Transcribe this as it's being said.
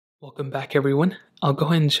Welcome back everyone. I'll go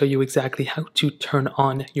ahead and show you exactly how to turn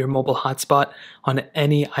on your mobile hotspot on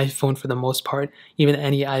any iPhone for the most part, even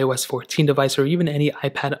any iOS 14 device or even any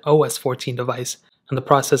iPad OS 14 device. And the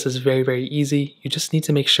process is very easy. You just need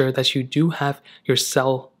to make sure that you do have your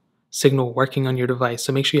cell signal working on your device.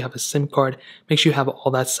 So make sure you have a SIM card, make sure you have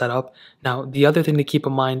all that set up. Now, the other thing to keep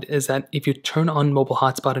in mind is that if you turn on mobile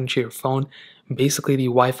hotspot into your phone, basically the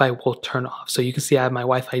Wi-Fi will turn off. So you can see I have my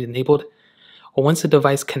Wi-Fi enabled. Once the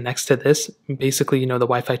device connects to this, basically, the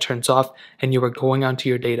Wi-Fi turns off and you are going onto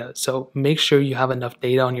your data. So make sure you have enough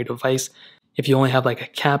data on your device. If you only have like a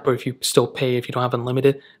cap or if you still pay, if you don't have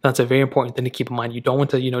unlimited, that's a very important thing to keep in mind. You don't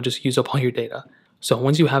want to, just use up all your data. So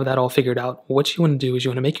once you have that all figured out, what you want to do is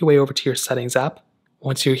you want to make your way over to your settings app.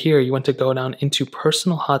 Once you're here, you want to go down into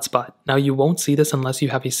personal hotspot. Now you won't see this unless you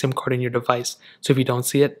have a SIM card in your device. So if you don't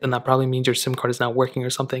see it, then that probably means your SIM card is not working or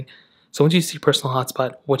something. So once you see personal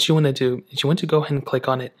hotspot, what you want to do is you want to go ahead and click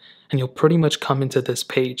on it and you'll pretty much come into this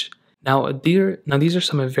page. Now these are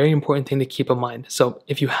some very important things to keep in mind. So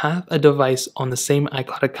if you have a device on the same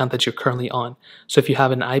iCloud account that you're currently on, so if you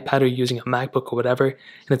have an iPad or you're using a MacBook or whatever,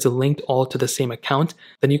 and it's linked all to the same account,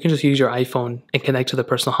 then you can just use your iPhone and connect to the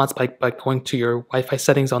personal hotspot by going to your Wi-Fi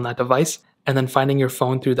settings on that device and then finding your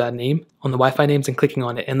phone through that name on the Wi-Fi names and clicking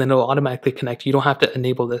on it, and then it'll automatically connect. You don't have to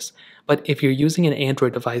enable this. But if you're using an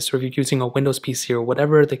Android device or if you're using a Windows PC or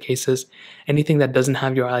whatever the case is, anything that doesn't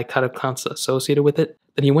have your iCloud accounts associated with it,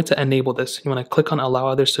 then you want to enable this. You want to click on allow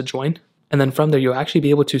others to join. And then from there, you'll actually be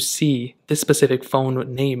able to see this specific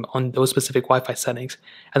phone name on those specific Wi-Fi settings.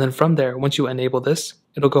 And then from there, once you enable this,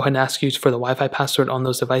 it'll go ahead and ask you for the Wi-Fi password on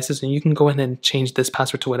those devices, and you can go ahead and change this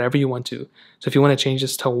password to whatever you want to. So if you want to change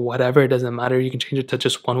this to whatever, it doesn't matter. You can change it to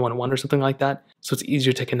just 111 or something like that. So it's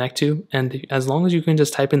easier to connect to. And as long as you can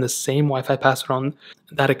just type in the same Wi-Fi password on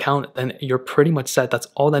that account, then you're pretty much set. That's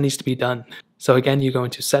all that needs to be done. So again, you go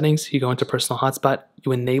into settings, you go into personal hotspot,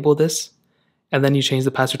 you enable this, and then you change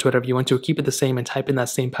the password to whatever you want to, keep it the same and type in that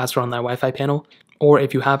same password on that Wi-Fi panel. Or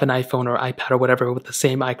if you have an iPhone or iPad or whatever with the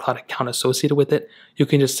same iCloud account associated with it, you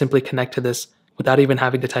can just simply connect to this without even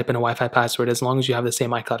having to type in a Wi-Fi password as long as you have the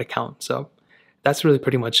same iCloud account. So that's really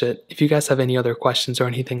pretty much it. If you guys have any other questions or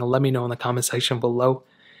anything, let me know in the comment section below.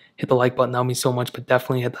 Hit the like button, that would mean so much, but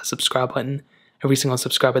definitely hit that subscribe button. Every single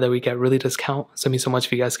subscriber that we get really does count, so it means so much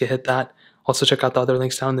if you guys could hit that. Also check out the other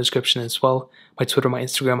links down in the description as well. My Twitter, my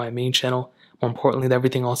Instagram, my main channel. More importantly,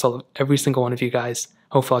 everything else, every single one of you guys.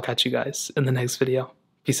 Hopefully I'll catch you guys in the next video.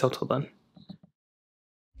 Peace out till then.